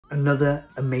Another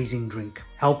amazing drink.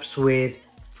 Helps with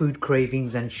food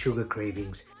cravings and sugar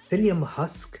cravings. Psyllium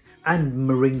husk and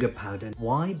moringa powder.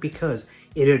 Why? Because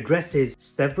it addresses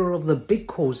several of the big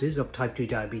causes of type 2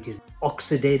 diabetes.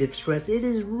 Oxidative stress. It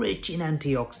is rich in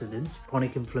antioxidants,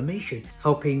 chronic inflammation,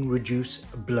 helping reduce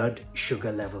blood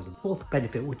sugar levels. The fourth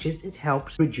benefit, which is it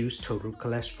helps reduce total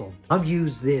cholesterol. I've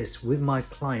used this with my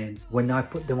clients when I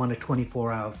put them on a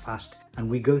 24-hour fast and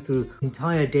we go through an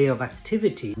entire day of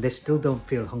activity. They still don't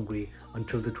feel hungry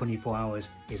until the 24 hours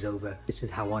is over. This is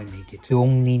how I make it. You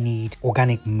only need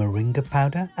organic moringa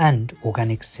powder and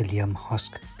organic psyllium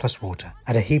husk plus water.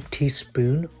 Add a heaped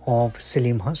teaspoon of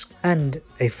psyllium husk and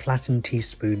a flattened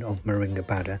teaspoon of moringa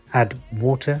powder. Add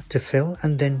water to fill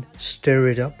and then stir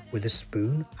it up with a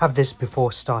spoon. Have this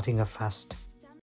before starting a fast